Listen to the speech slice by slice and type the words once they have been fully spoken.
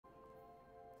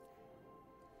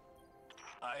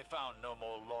I found no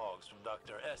more logs from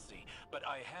Dr. Essie, but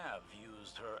I have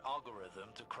used her algorithm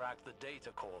to crack the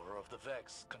data core of the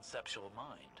Vex conceptual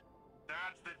mind.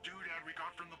 That's the doodad we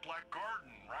got from the Black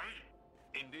Garden, right?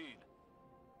 Indeed.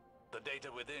 The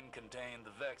data within contained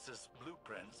the Vex's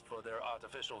blueprints for their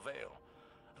artificial veil,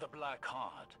 the Black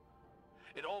Heart.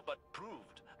 It all but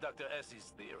proved Dr.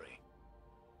 Essie's theory.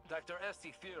 Dr.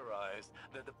 Essie theorized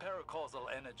that the paracausal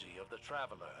energy of the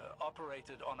Traveler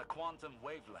operated on a quantum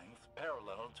wavelength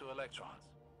parallel to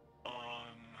electrons.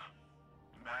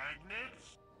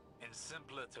 Magnets? In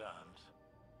simpler terms,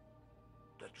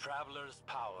 the Traveler's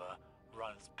power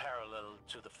runs parallel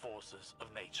to the forces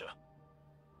of nature.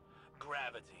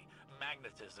 Gravity,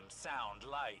 magnetism, sound,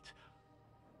 light.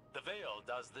 The veil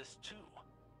does this too.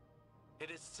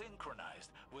 It is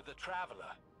synchronized with the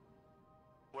Traveler.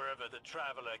 Wherever the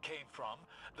Traveler came from,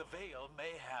 the veil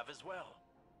may have as well.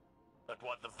 But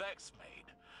what the Vex made,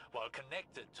 while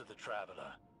connected to the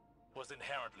Traveler, was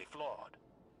inherently flawed.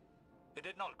 It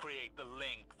did not create the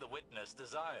link the Witness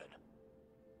desired.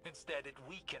 Instead, it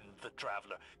weakened the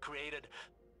Traveler, created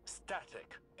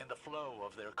static in the flow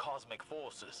of their cosmic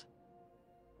forces.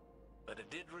 But it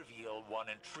did reveal one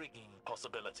intriguing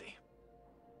possibility.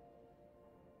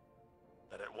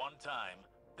 That at one time,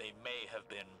 they may have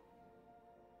been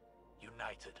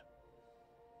united.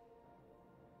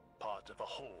 Part of a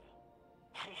whole.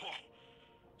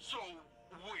 So,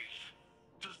 wait.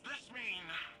 Does this mean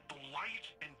the light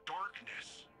and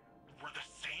darkness were the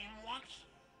same once?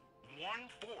 One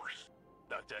force?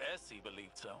 Dr. Essie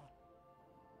believed so.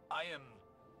 I am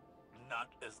not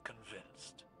as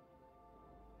convinced.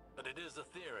 But it is a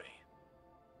theory.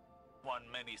 One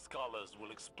many scholars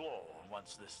will explore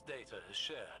once this data is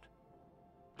shared.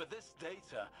 But this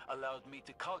data allowed me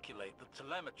to calculate the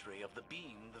telemetry of the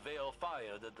beam the Veil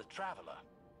fired at the Traveler.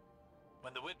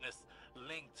 When the Witness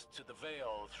linked to the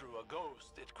Veil through a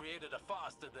ghost, it created a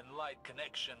faster-than-light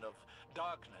connection of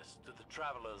darkness to the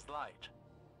Traveler's light.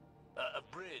 A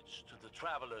bridge to the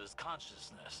Traveler's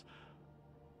consciousness,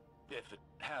 if it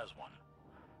has one.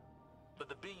 But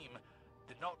the beam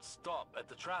did not stop at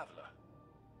the Traveler,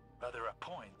 rather a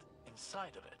point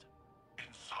inside of it.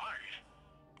 Inside?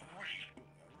 Wait,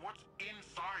 what's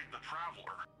inside the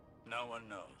Traveler? No one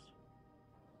knows.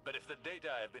 But if the data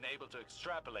I've been able to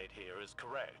extrapolate here is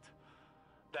correct,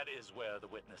 that is where the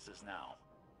Witness is now.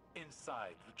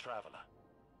 Inside the Traveler.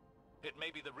 It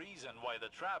may be the reason why the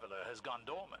Traveler has gone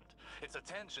dormant, its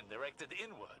attention directed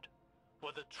inward,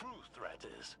 where the true threat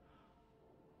is.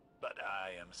 But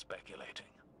I am speculating.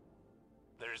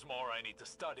 There is more I need to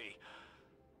study,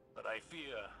 but I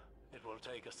fear it will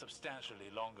take a substantially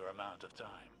longer amount of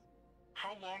time.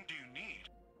 How long do you need?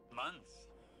 Months.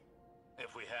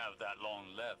 If we have that long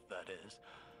left, that is.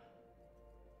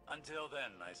 Until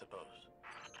then, I suppose.